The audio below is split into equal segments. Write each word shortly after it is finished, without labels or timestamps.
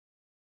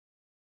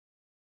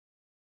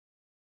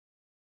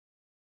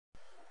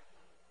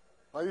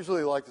I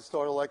usually like to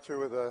start a lecture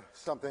with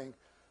something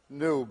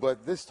new,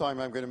 but this time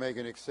I'm going to make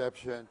an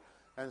exception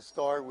and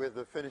start with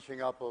the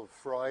finishing up of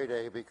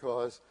Friday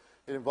because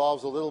it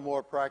involves a little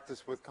more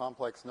practice with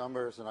complex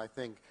numbers, and I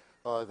think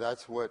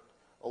that's what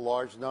a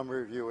large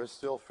number of you are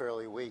still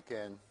fairly weak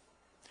in.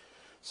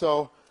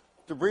 So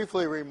to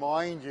briefly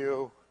remind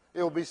you,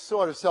 it will be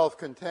sort of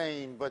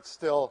self-contained, but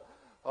still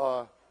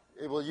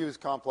it will use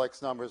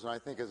complex numbers, and I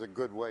think is a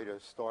good way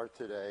to start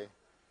today.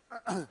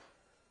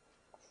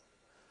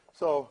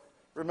 So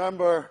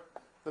remember,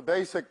 the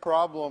basic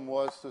problem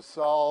was to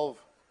solve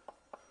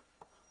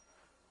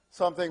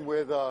something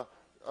with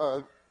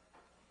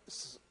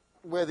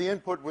where the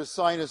input was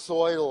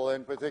sinusoidal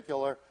in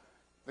particular.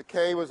 The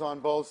k was on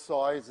both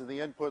sides, and the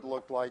input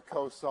looked like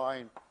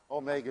cosine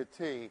omega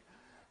t.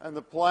 And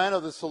the plan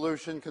of the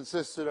solution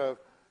consisted of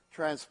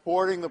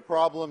transporting the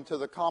problem to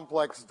the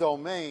complex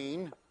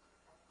domain.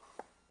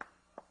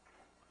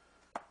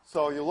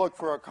 So you look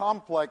for a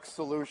complex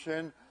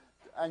solution,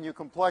 and you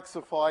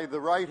complexify the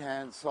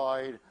right-hand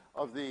side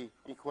of the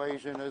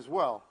equation as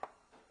well.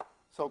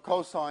 So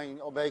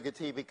cosine omega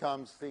t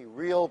becomes the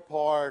real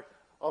part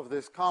of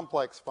this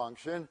complex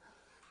function.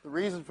 The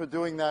reason for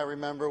doing that,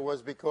 remember,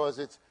 was because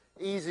it's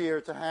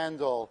easier to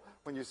handle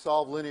when you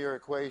solve linear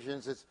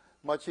equations. It's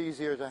much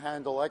easier to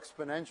handle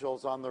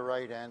exponentials on the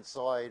right-hand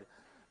side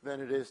than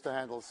it is to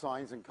handle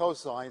sines and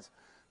cosines,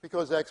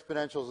 because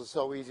exponentials are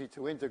so easy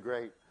to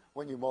integrate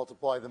when you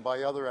multiply them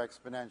by other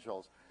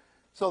exponentials.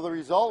 So the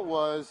result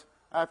was,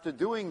 after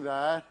doing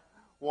that,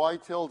 y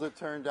tilde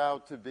turned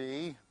out to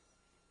be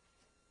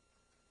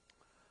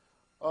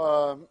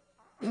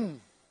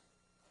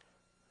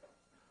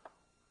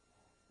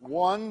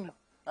 1,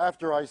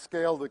 after I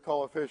scaled the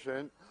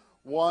coefficient,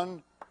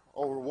 1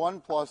 over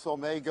 1 plus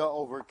omega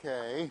over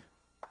k.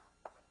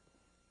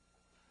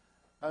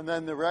 And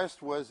then the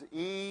rest was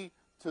e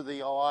to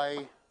the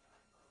I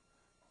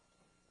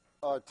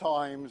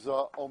times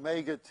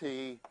omega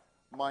t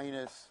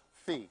minus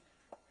phi,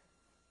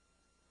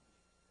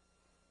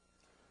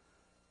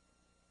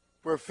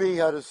 where phi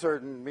had a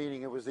certain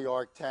meaning. It was the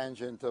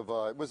arctangent of,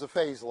 it was a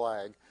phase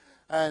lag.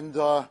 And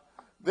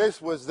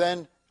this was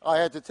then, I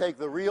had to take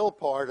the real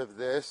part of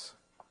this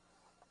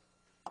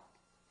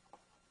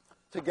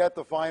to get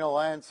the final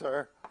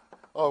answer,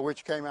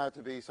 which came out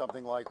to be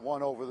something like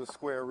 1 over the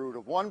square root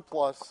of 1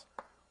 plus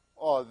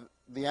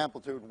the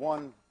amplitude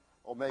 1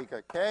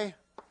 omega k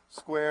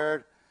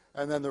squared,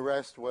 and then the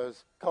rest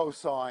was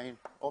cosine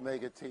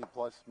omega t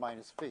plus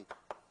minus phi.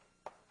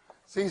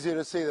 It's easy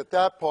to see that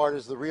that part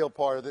is the real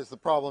part of this. The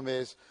problem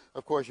is,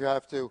 of course, you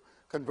have to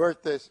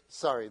convert this.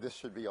 Sorry, this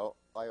should be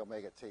I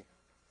omega t. In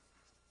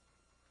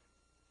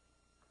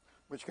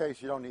which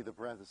case, you don't need the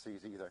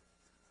parentheses either.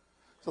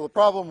 So the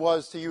problem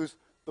was to use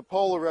the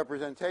polar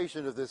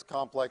representation of this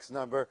complex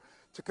number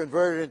to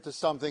convert it into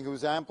something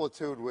whose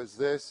amplitude was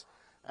this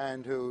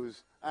and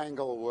whose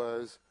angle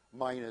was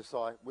minus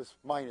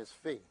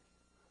phi.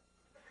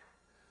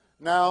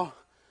 Now,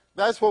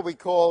 that's what we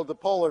call the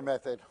polar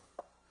method,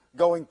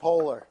 going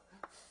polar.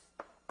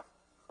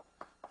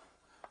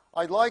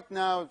 I'd like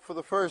now, for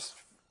the first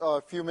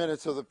few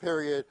minutes of the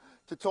period,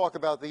 to talk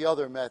about the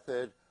other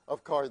method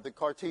of the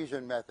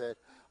Cartesian method.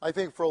 I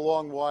think for a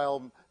long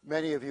while,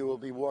 many of you will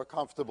be more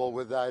comfortable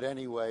with that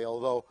anyway,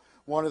 although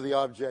one of the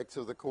objects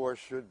of the course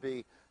should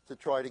be to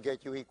try to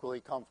get you equally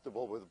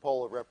comfortable with the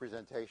polar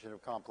representation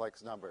of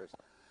complex numbers.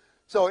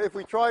 So if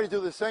we try to do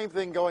the same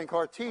thing going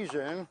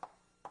Cartesian,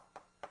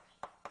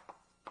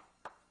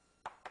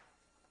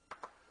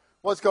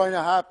 what's going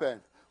to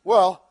happen?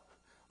 Well,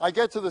 I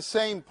get to the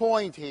same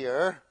point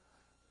here.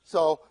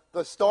 So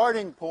the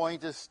starting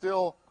point is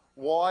still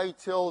y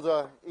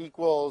tilde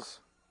equals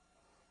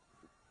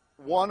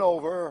 1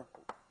 over,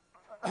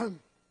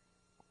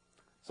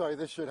 sorry,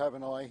 this should have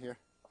an I here.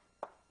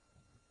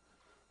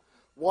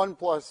 1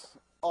 plus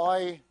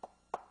I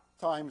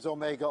times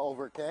omega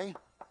over k,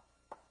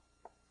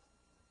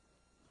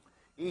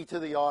 e to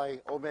the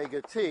I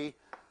omega t.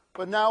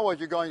 But now what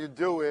you're going to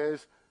do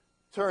is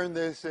turn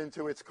this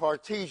into its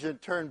Cartesian,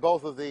 turn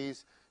both of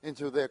these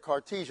into their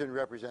Cartesian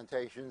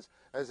representations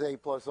as a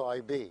plus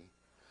ib.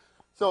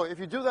 So if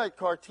you do that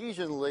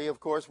Cartesianly, of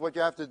course, what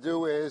you have to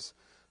do is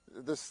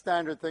the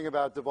standard thing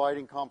about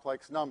dividing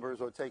complex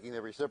numbers or taking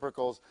their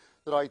reciprocals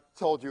that I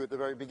told you at the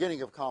very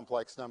beginning of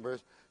complex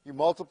numbers. You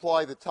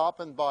multiply the top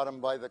and bottom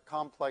by the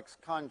complex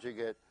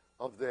conjugate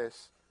of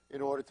this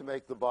in order to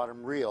make the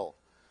bottom real.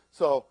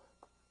 So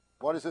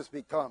what does this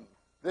become?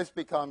 This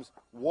becomes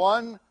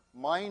 1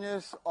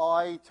 minus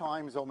I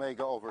times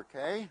omega over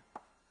k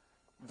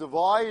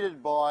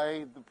divided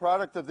by the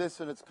product of this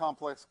and its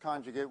complex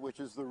conjugate, which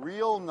is the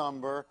real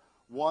number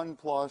 1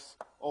 plus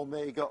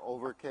omega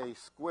over k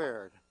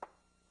squared.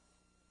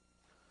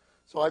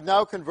 So I've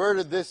now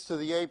converted this to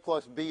the a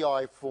plus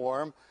bi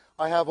form.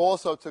 I have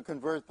also to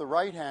convert the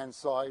right-hand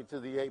side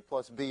to the a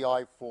plus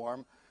bi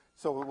form.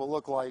 So it will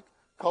look like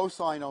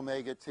cosine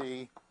omega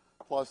t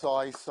plus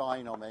I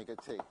sine omega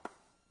t.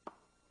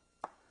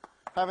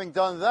 Having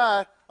done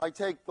that, I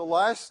take the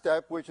last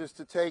step, which is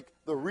to take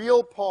the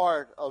real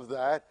part of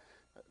that,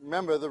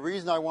 remember, the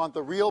reason I want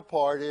the real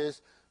part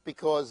is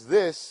because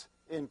this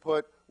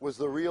input was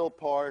the real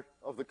part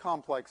of the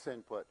complex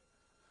input.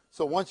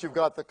 So once you've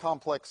got the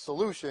complex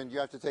solution, you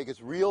have to take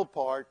its real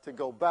part to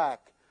go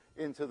back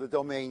into the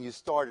domain you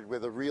started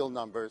with, the real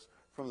numbers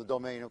from the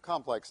domain of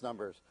complex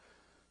numbers.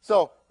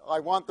 So I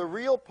want the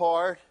real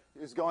part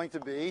is going to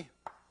be,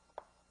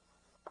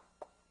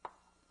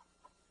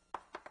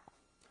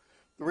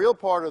 the real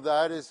part of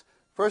that is,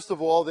 first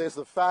of all, there's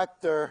the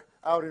factor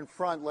out in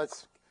front.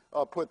 Let's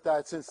put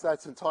that, since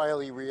that's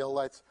entirely real,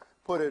 let's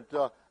put it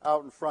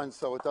out in front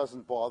so it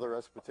doesn't bother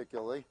us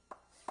particularly.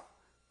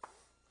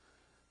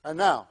 And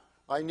now,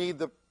 I need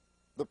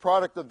the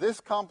product of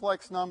this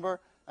complex number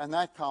and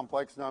that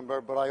complex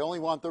number, but I only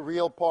want the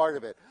real part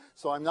of it.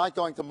 So I'm not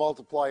going to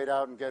multiply it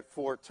out and get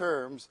 4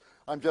 terms.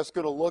 I'm just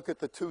going to look at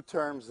the 2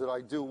 terms that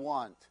I do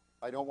want.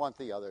 I don't want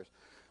the others.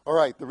 All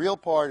right, the real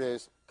part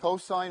is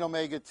cosine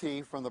omega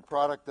t from the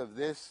product of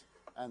this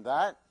and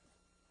that.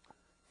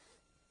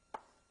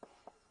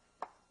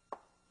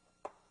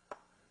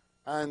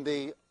 And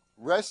the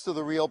rest of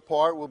the real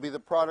part will be the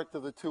product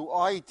of the 2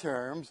 I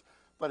terms,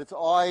 but it's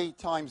I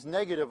times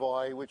negative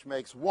I, which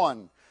makes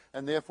 1.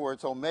 And therefore,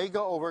 it's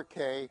omega over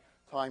k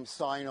times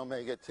sine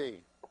omega t.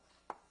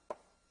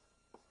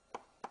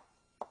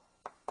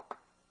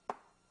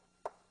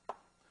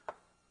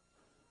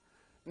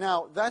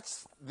 Now,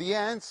 that's the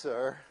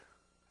answer.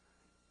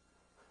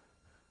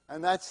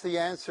 And that's the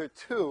answer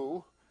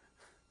to,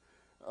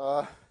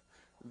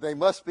 they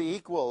must be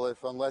equal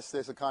unless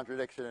there's a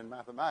contradiction in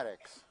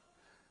mathematics.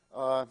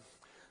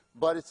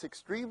 But it's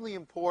extremely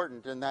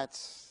important, and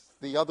that's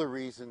the other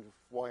reason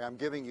why I'm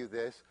giving you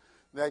this,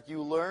 that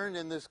you learn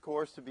in this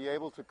course to be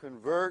able to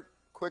convert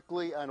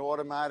quickly and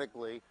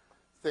automatically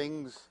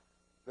things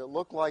that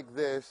look like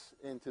this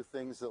into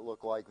things that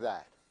look like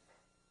that.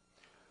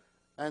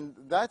 And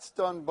that's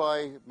done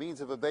by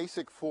means of a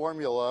basic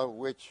formula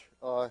which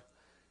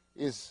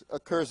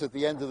occurs at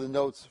the end of the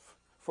notes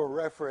for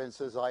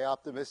reference, as I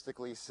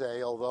optimistically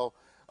say, although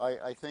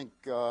I think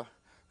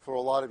for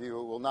a lot of you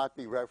it will not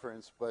be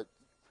referenced, but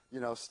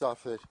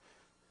stuff that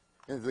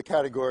in the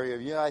category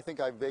of, I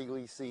think I've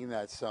vaguely seen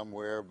that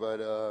somewhere, but,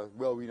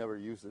 well, we never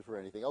used it for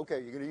anything.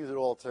 Okay, you're going to use it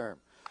all term.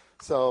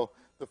 So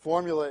the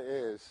formula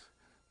is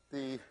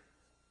the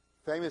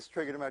famous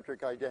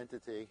trigonometric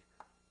identity,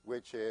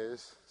 which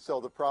is,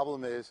 so the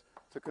problem is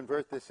to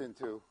convert this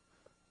into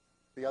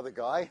the other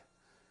guy.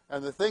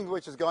 And the thing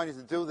which is going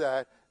to do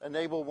that,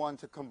 enable one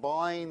to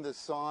combine the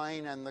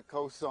sine and the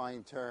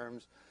cosine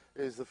terms,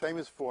 is the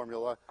famous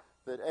formula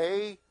that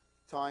A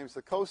times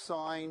the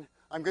cosine,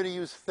 I'm going to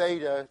use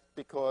theta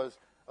because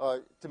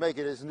to make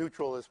it as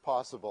neutral as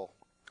possible.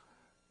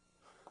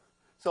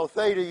 So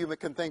theta you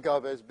can think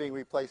of as being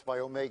replaced by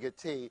omega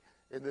t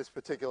in this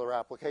particular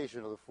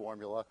application of the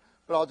formula,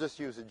 but I'll just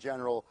use a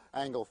general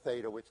angle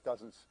theta, which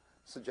doesn't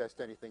suggest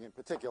anything in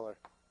particular.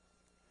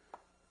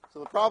 So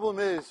the problem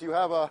is you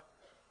have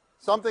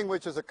something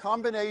which is a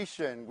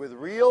combination with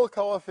real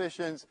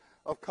coefficients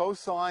of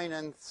cosine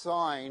and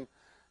sine,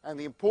 and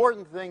the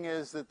important thing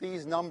is that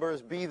these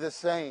numbers be the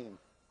same.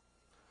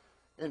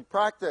 In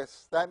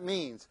practice, that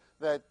means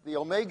that the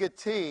omega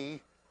t,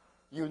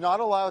 you're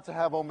not allowed to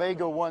have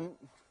omega 1,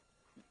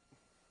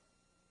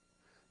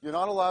 you're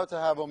not allowed to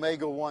have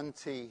omega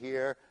 1t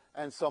here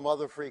and some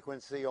other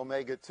frequency,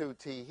 omega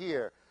 2t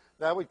here.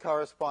 That would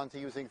correspond to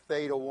using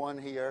theta 1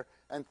 here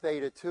and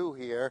theta 2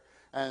 here,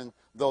 and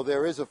though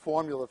there is a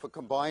formula for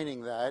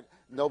combining that,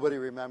 nobody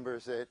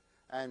remembers it,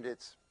 and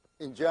it's,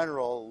 in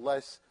general,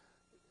 less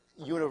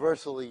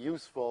universally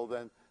useful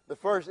than the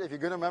first. If you're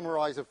going to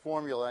memorize a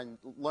formula and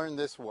learn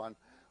this one,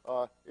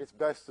 it's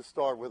best to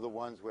start with the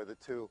ones where the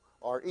 2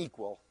 are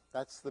equal.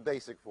 That's the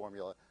basic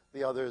formula.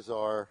 The others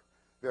are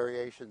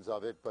variations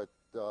of it, but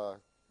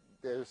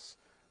there's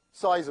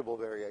sizable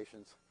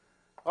variations.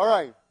 All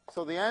right,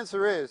 so the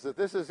answer is that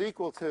this is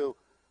equal to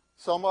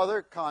some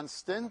other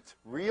constant,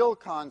 real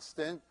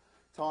constant,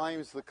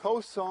 times the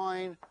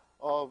cosine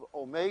of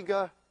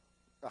omega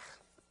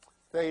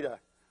theta.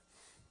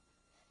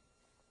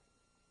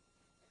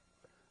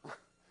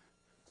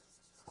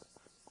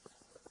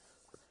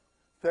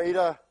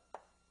 Theta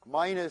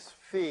minus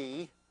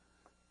phi.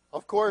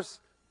 Of course,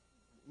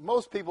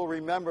 most people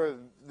remember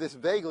this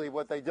vaguely.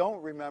 What they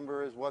don't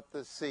remember is what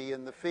the c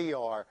and the phi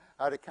are,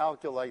 how to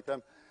calculate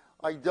them.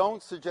 I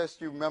don't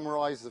suggest you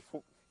memorize the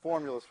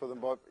formulas for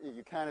them, but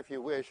you can if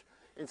you wish.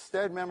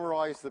 Instead,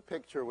 memorize the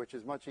picture, which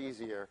is much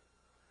easier.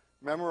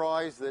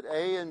 Memorize that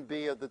A and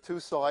B are the 2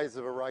 sides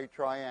of a right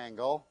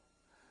triangle.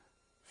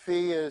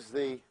 Phi is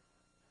the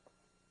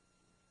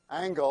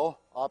angle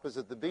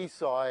opposite the B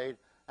side,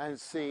 and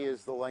C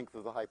is the length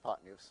of the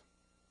hypotenuse.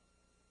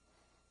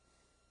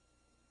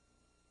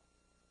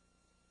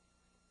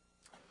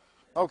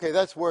 Okay,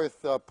 that's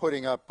worth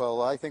putting up.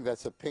 I think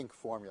that's a pink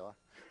formula.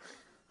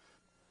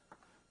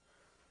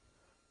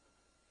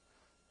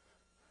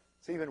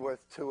 It's even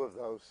worth 2 of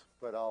those,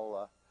 but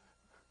I'll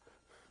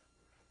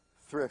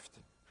thrift.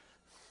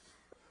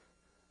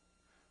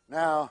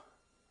 Now,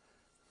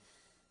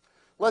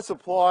 let's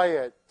apply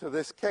it to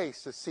this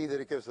case to see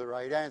that it gives the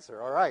right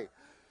answer. All right.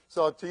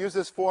 So to use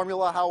this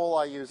formula, how will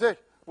I use it?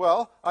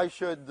 Well, I'll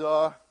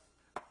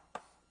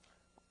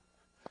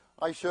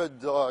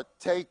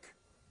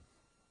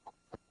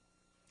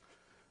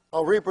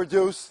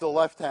reproduce the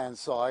left-hand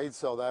side,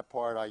 so that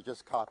part I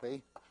just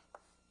copy.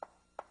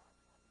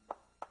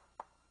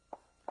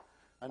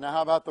 And now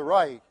how about the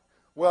right?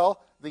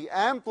 Well, the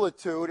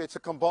amplitude, it's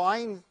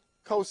combined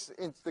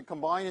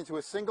into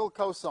a single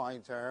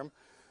cosine term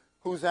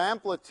whose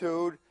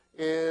amplitude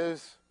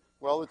is,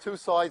 well, the two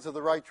sides of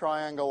the right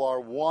triangle are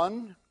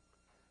 1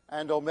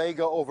 and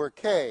omega over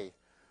k.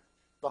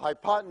 The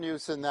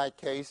hypotenuse in that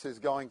case is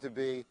going to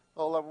be,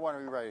 why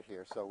don't we write it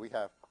here? So we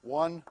have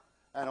 1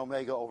 and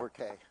omega over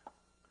k.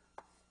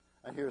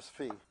 And here's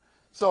phi.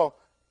 So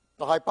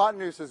the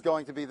hypotenuse is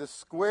going to be the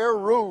square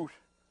root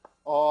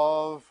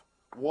of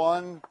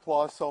 1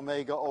 plus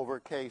omega over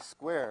k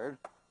squared.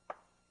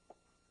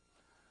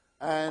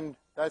 And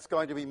that's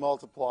going to be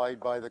multiplied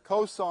by the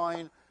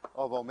cosine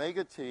of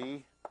omega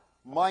t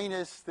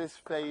minus this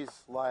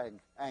phase lag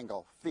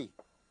angle, phi.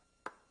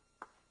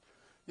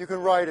 You can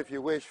write, if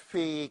you wish,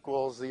 phi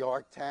equals the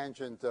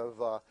arctangent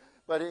of,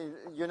 but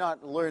you're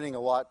not learning a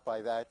lot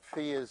by that.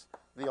 Phi is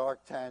the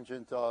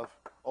arctangent of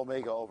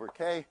omega over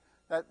k.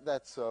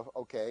 That's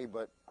okay,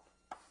 but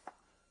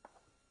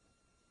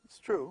it's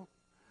true.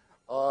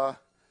 But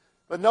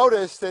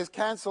notice there's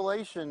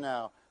cancellation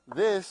now.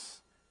 This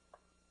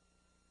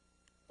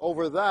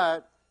over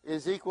that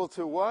is equal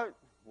to what?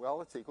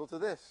 Well, it's equal to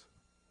this.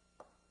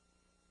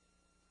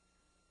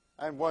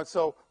 And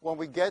so when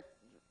we get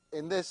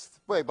in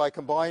this way, by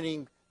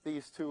combining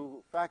these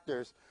two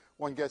factors,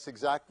 one gets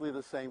exactly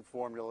the same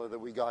formula that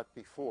we got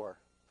before.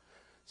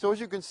 So as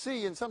you can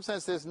see, in some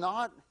sense, there's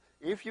not,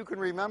 if you can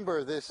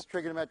remember this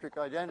trigonometric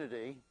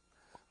identity,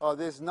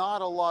 there's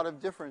not a lot of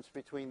difference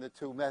between the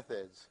two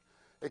methods,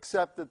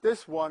 except that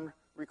this one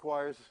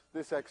requires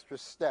this extra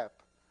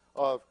step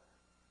of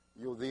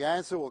the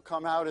answer will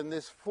come out in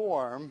this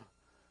form,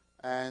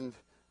 and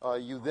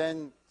you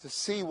then, to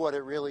see what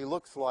it really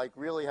looks like,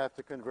 really have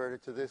to convert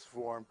it to this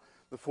form,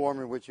 the form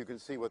in which you can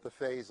see what the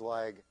phase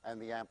lag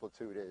and the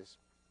amplitude is.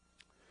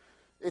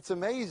 It's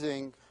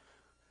amazing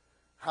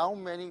how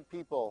many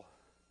people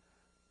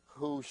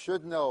who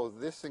should know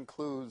this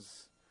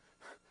includes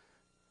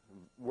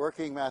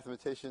working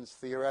mathematicians,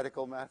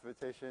 theoretical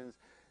mathematicians.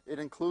 It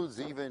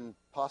includes even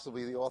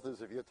possibly the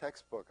authors of your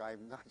textbook.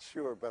 I'm not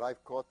sure, but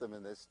I've caught them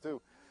in this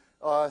too,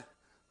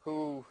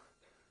 who,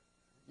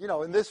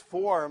 in this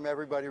form,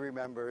 everybody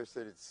remembers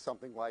that it's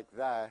something like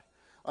that.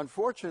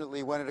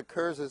 Unfortunately, when it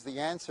occurs as the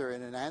answer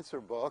in an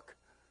answer book,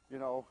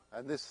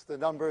 and the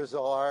numbers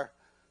are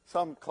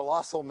some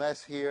colossal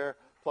mess here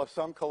plus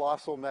some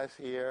colossal mess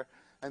here,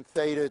 and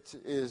theta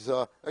is,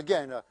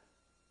 again, a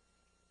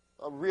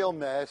real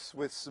mess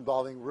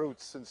involving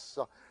roots and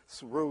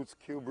roots,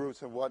 cube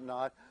roots, and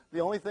whatnot.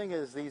 The only thing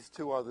is these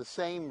two are the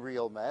same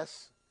real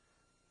mess.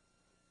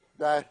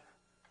 That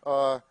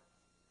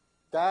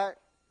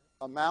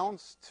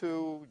amounts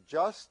to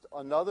just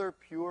another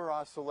pure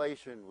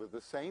oscillation with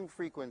the same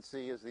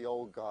frequency as the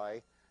old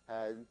guy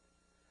had,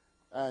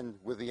 and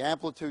with the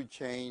amplitude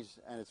changed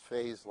and its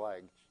phase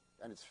lag,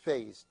 and it's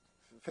phased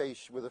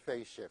with a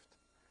phase shift,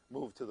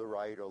 moved to the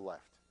right or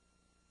left.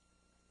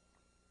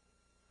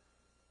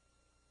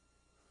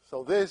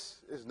 So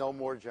this is no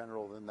more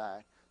general than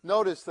that.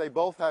 Notice they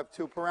both have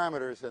two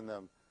parameters in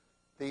them.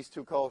 These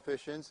two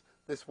coefficients,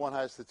 this one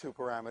has the two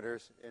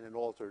parameters in an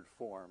altered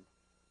form.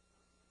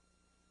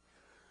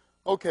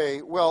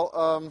 Okay,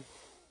 well,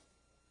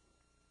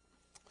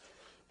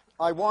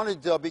 I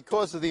wanted,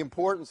 because of the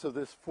importance of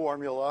this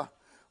formula,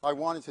 I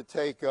wanted to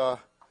take a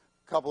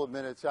couple of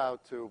minutes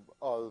out to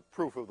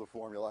proof of the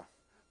formula.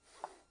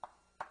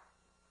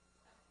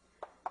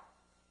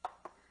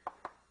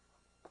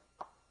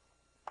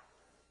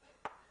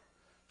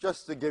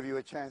 Just to give you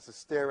a chance to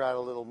stare at a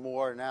little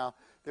more. Now,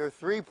 there are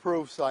three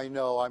proofs I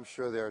know. I'm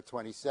sure there are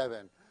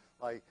 27.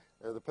 Like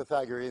the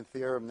Pythagorean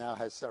theorem now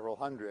has several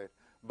hundred.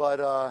 But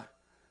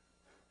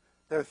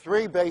there are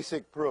three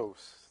basic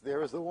proofs.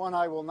 There is the one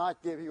I will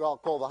not give you, I'll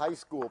call the high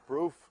school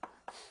proof,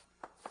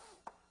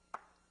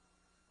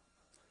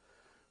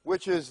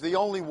 which is the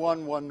only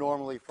one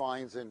normally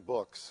finds in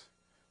books,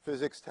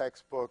 physics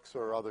textbooks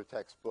or other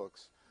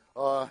textbooks.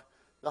 The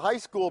high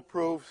school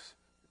proofs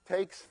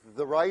takes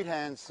the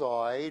right-hand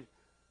side,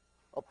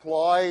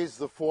 applies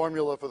the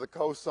formula for the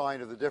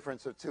cosine of the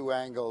difference of two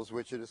angles,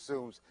 which it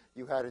assumes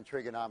you had in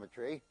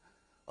trigonometry,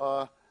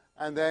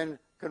 and then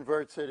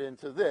converts it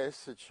into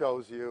this. It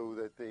shows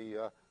you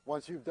that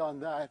once you've done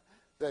that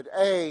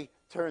A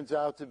turns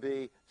out to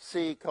be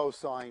C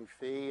cosine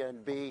phi,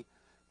 and B,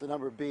 the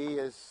number B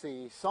is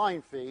C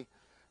sine phi,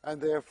 and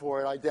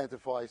therefore it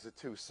identifies the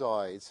two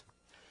sides.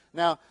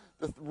 Now,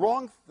 the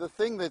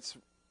thing that's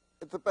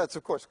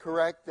of course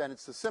correct, and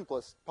it's the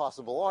simplest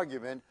possible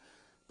argument.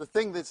 The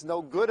thing that's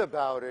no good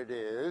about it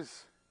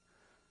is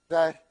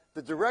that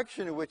the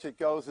direction in which it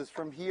goes is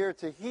from here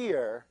to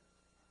here,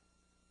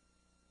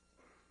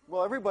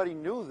 Well, everybody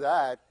knew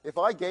that. If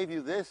I gave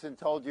you this and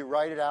told you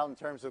write it out in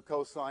terms of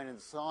cosine and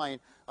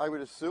sine, I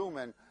would assume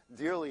and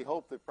dearly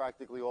hope that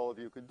practically all of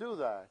you could do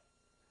that.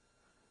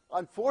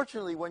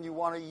 Unfortunately, when you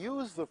want to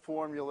use the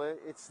formula,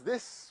 it's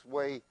this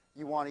way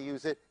you want to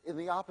use it in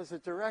the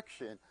opposite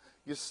direction.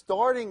 You're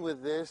starting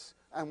with this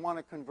and want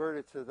to convert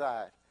it to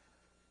that.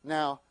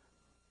 Now,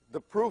 the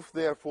proof,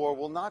 therefore,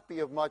 will not be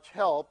of much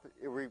help.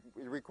 It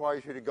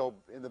requires you to go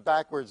in the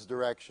backwards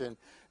direction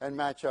and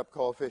match up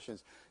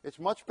coefficients. It's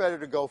much better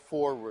to go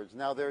forwards.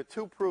 Now, there are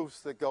two proofs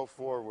that go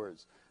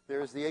forwards.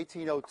 There's the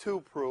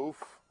 1802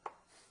 proof.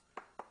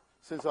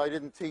 Since I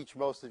didn't teach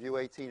most of you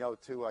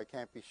 1802, I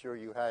can't be sure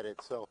you had it.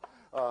 So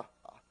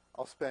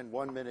I'll spend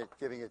 1 minute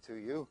giving it to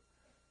you.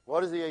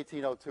 What is the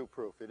 1802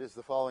 proof? It is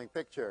the following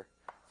picture.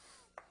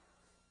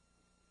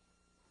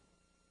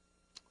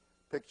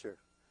 Picture.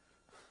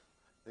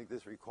 I think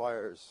this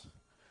requires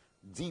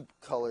deep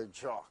colored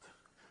chalk.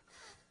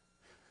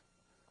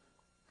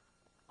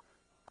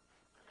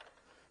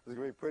 This is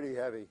going to be pretty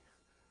heavy.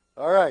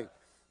 All right.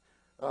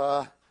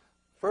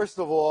 First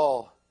of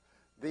all,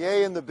 the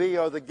A and the B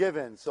are the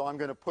given, so I'm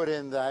going to put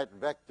in that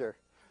vector.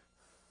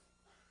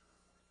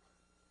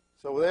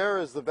 So there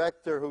is the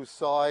vector whose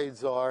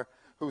sides are,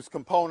 whose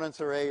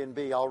components are A and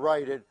B. I'll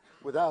write it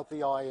without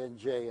the I and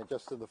J, and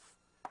just in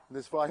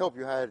this. I hope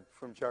you had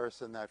from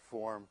Jerison that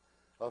form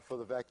for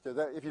the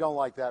vector. If you don't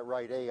like that,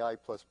 write AI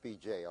plus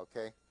BJ.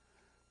 Okay.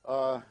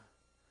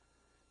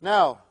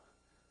 Now,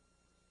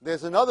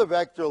 there's another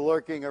vector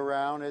lurking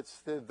around. It's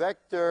the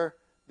vector,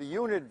 the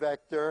unit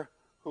vector,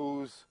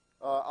 whose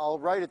I'll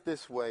write it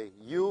this way: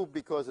 U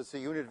because it's a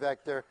unit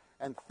vector,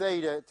 and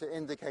theta to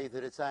indicate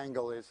that its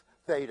angle is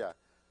theta.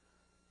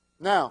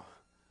 Now,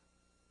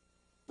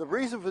 the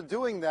reason for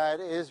doing that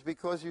is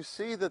because you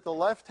see that the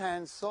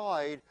left-hand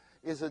side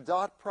is a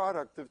dot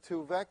product of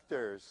two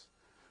vectors.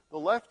 The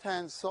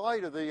left-hand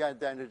side of the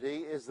identity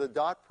is the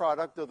dot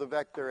product of the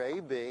vector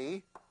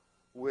AB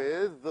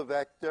with the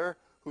vector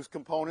whose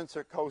components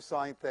are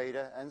cosine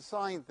theta and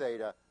sine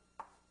theta.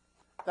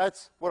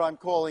 That's what I'm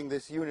calling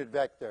this unit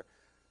vector.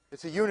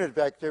 It's a unit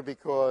vector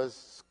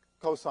because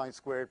cosine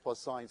squared plus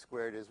sine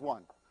squared is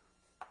 1.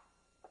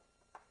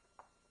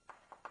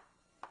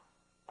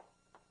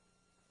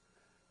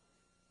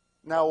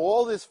 Now,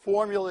 all this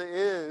formula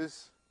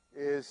is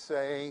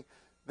saying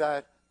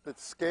that the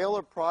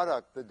scalar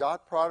product, the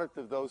dot product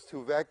of those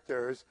two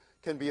vectors,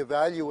 can be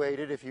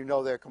evaluated, if you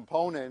know their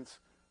components,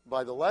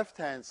 by the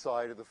left-hand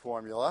side of the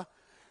formula.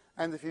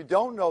 And if you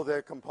don't know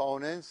their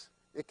components,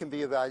 it can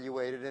be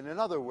evaluated in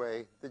another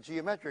way, the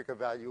geometric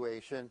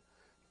evaluation,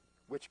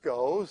 which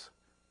goes,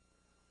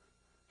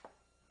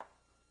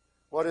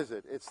 what is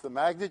it? It's the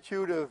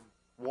magnitude of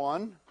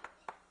one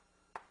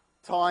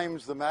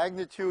times the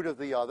magnitude of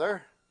the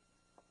other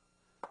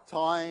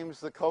times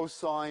the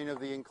cosine of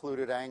the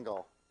included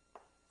angle.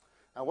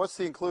 Now, what's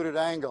the included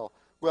angle?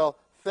 Well,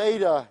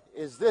 theta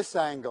is this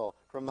angle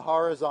from the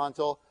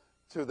horizontal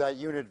to that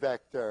unit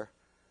vector.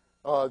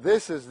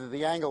 This is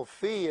the angle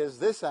phi is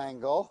this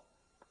angle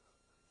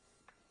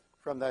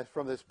from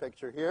this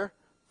picture here.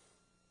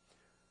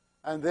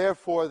 And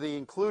therefore, the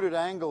included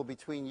angle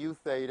between u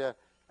theta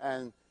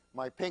and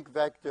my pink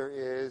vector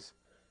is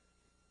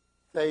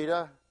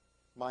theta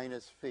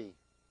minus phi.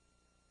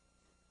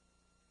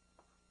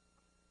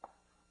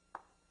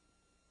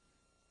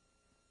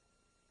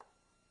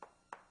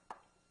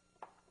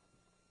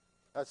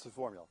 That's the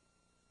formula.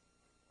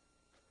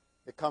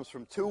 It comes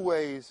from two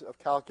ways of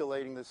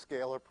calculating the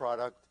scalar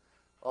product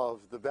of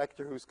the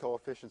vector whose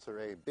coefficients are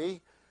A,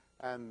 B,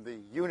 and the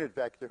unit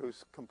vector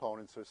whose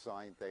components are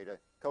sine theta,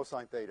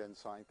 cosine theta, and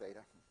sine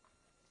theta.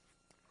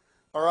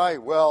 All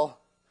right,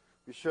 well,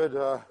 you should,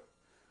 that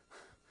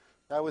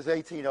was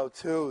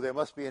 1802. There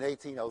must be an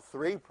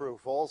 1803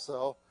 proof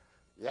also.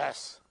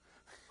 Yes.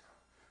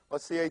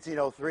 What's the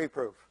 1803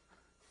 proof?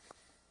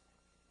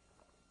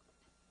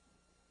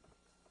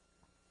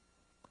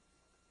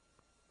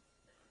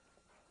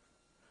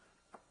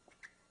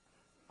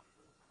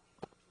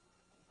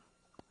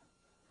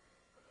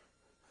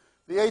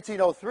 The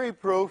 1803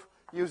 proof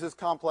uses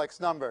complex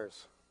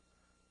numbers.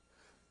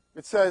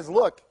 It says,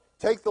 look,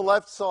 take the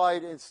left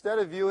side, instead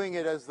of viewing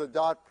it as the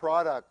dot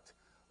product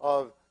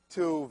of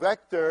two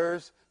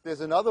vectors,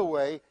 there's another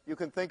way. You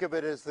can think of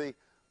it as the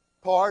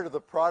part of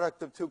the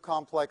product of two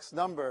complex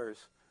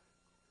numbers.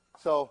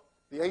 So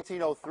the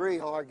 1803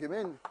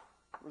 argument,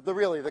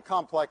 really the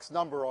complex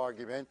number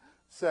argument,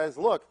 says,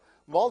 look,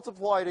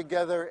 multiply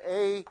together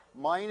A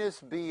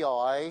minus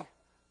BI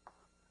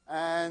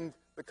and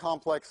the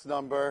complex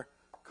number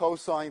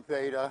cosine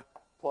theta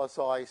plus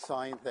I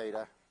sine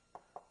theta.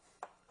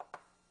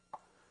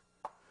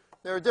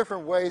 There are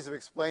different ways of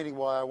explaining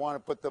why I want to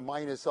put the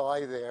minus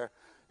I there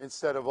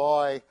instead of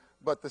I,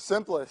 but the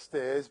simplest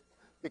is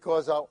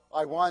because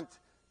I want,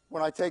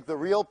 when I take the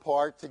real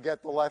part, to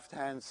get the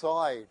left-hand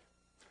side.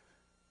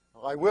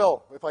 I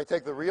will. If I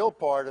take the real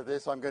part of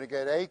this, I'm going to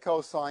get A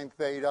cosine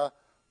theta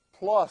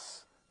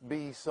plus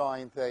B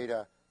sine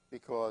theta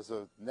because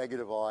of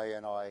negative I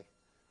and I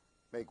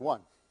make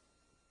 1.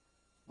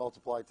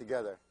 Multiplied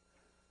together.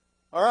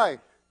 All right.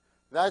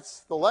 That's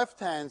the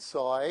left-hand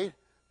side.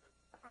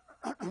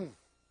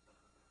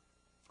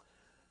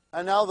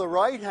 And now the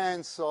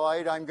right-hand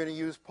side, I'm going to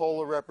use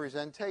polar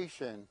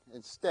representation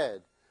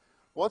instead.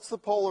 What's the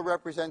polar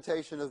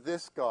representation of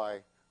this guy?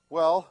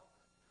 Well,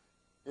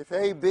 if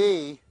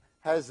AB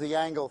has the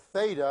angle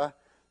theta,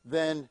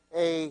 then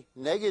A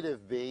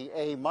negative B,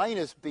 A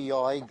minus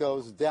BI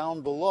goes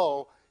down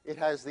below. It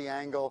has the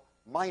angle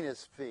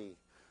minus phi.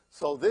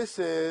 So this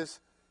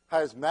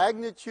has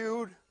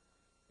magnitude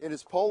in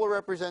its polar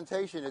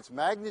representation. Its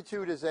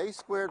magnitude is A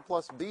squared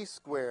plus B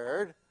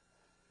squared.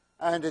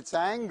 And its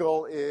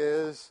angle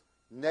is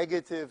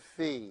negative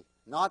phi,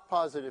 not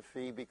positive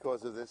phi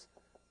because of this.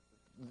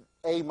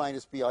 A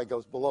minus BI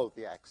goes below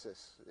the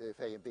axis if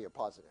A and B are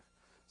positive.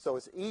 So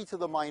it's e to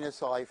the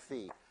minus I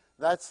phi.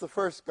 That's the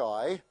first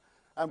guy.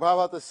 And how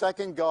about the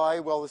second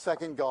guy? Well, the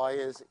second guy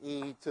is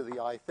e to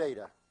the I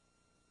theta.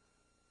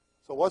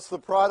 So what's the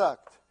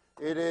product?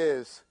 It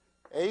is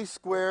A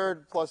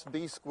squared plus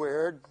B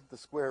squared, the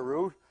square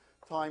root,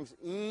 times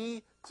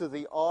e to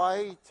the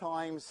I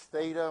times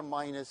theta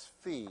minus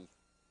phi.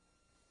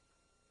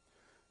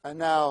 And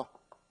now,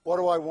 what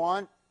do I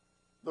want?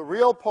 The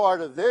real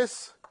part of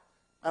this,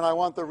 and I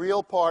want the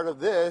real part of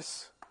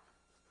this.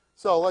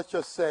 So let's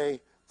just say,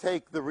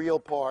 take the real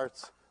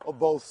parts of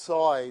both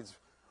sides.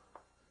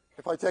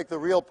 If I take the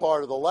real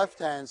part of the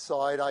left-hand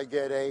side, I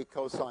get A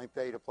cosine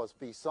theta plus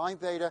B sine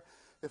theta.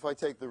 If I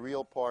take the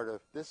real part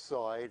of this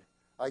side,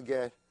 I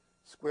get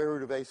square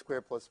root of A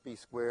squared plus B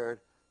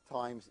squared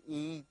times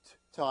E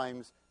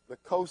times the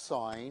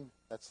cosine,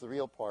 that's the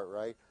real part,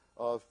 right,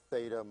 of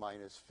theta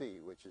minus phi,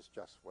 which is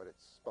just what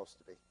it's supposed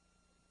to be.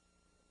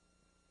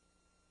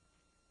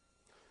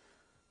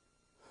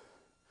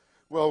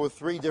 Well, with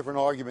three different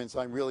arguments,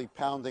 I'm really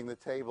pounding the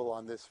table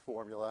on this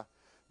formula.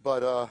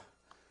 But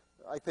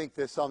I think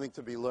there's something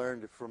to be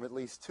learned from at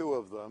least two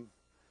of them.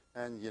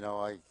 And, you know,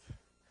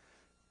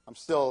 I'm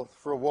still,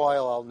 for a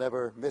while, I'll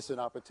never miss an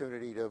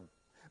opportunity to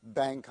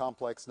bang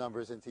complex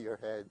numbers into your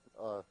head,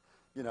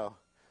 you know.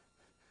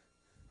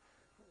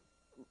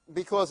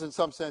 Because in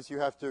some sense you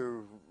have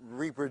to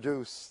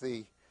reproduce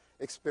the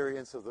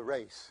experience of the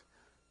race.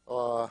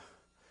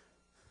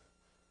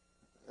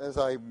 As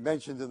I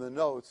mentioned in the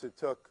notes, it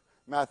took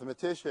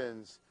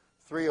mathematicians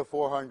 300 or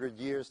 400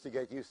 years to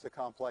get used to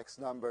complex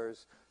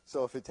numbers.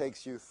 So if it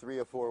takes you 3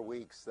 or 4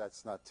 weeks,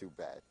 that's not too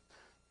bad.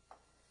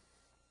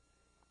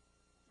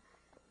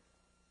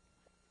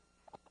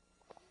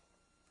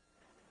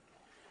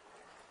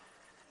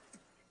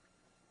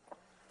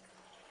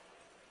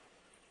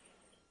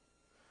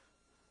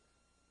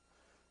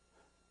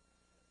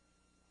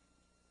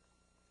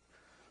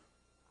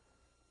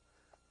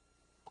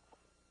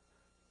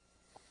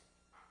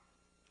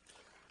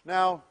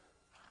 Now,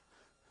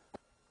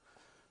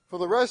 for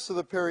the rest of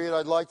the period,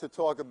 I'd like to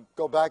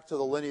go back to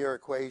the linear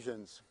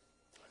equations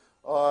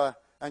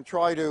and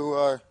try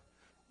to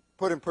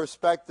put in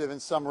perspective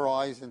and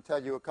summarize and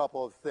tell you a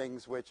couple of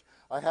things which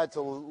I had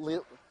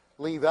to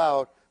leave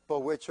out, but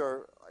which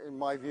are, in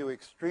my view,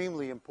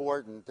 extremely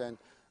important. And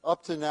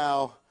up to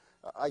now,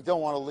 I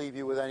don't want to leave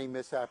you with any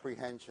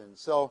misapprehension.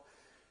 So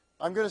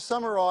I'm going to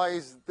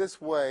summarize this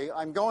way.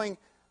 I'm going,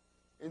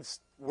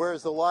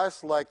 whereas the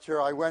last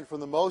lecture, I went from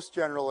the most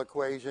general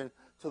equation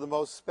to the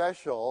most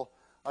special,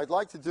 I'd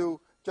like to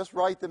just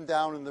write them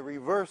down in the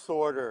reverse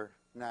order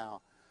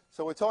now.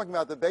 So we're talking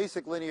about the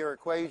basic linear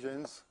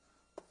equations.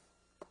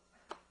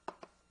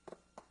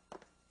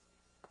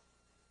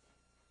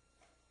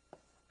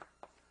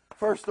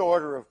 First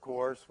order, of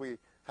course. We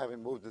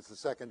haven't moved into the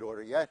second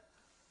order yet.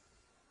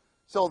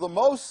 So the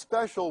most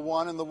special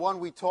one, and the one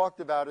we talked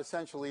about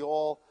essentially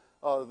all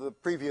the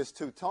previous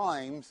two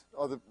times,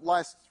 or the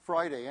last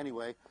Friday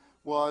anyway,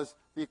 was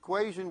the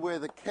equation where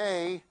the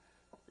k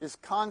is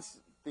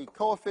constant, the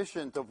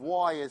coefficient of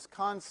y is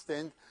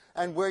constant,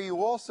 and where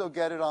you also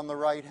get it on the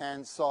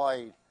right-hand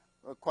side,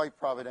 quite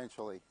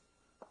providentially.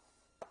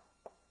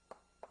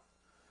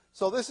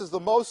 So this is the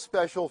most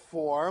special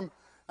form,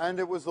 and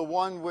it was the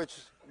one which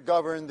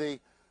governed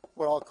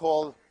what I'll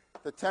call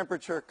the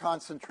temperature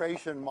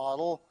concentration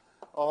model,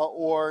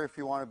 or if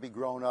you want to be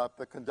grown up,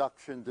 the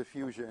conduction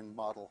diffusion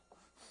model.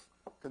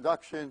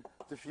 Conduction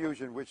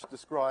diffusion, which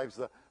describes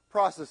the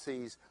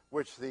processes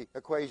which the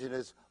equation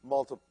is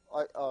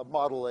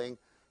modeling,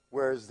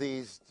 whereas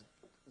these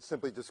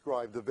simply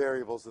describe the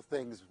variables, the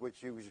things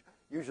which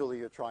usually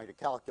you're trying to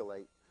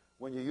calculate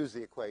when you use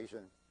the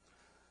equation.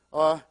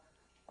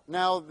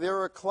 Now, there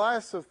are a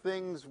class of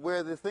things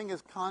where the thing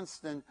is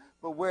constant,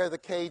 but where the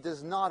k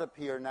does not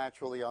appear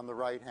naturally on the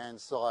right-hand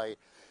side.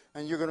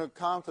 And you're going to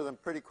encounter them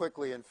pretty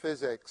quickly in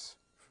physics,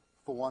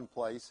 for one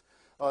place.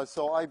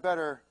 So I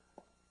better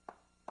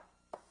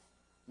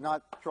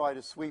not try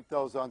to sweep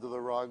those under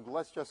the rug.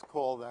 Let's just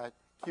call that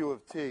Q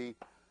of t.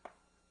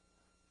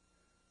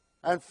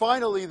 And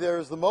finally,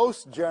 there's the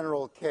most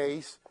general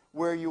case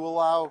where you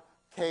allow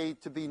k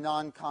to be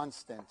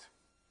non-constant.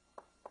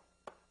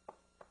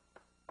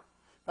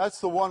 That's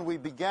the one we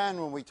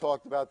began when we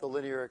talked about the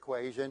linear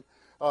equation,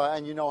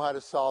 and you know how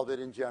to solve it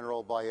in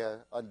general by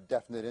a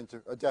definite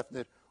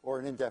or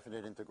an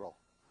indefinite integral.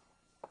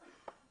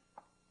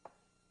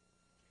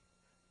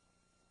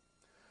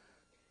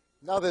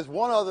 Now there's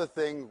one other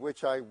thing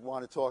which I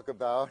want to talk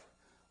about.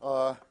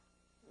 I'll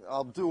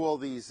do all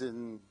these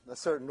in a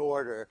certain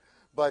order,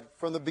 but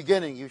from the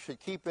beginning you should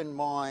keep in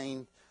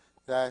mind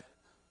that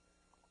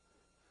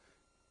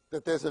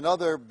there's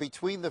another,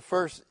 between the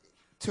first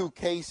two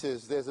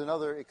cases, there's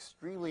another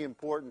extremely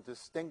important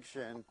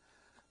distinction,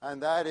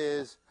 and that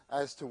is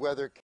as to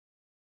whether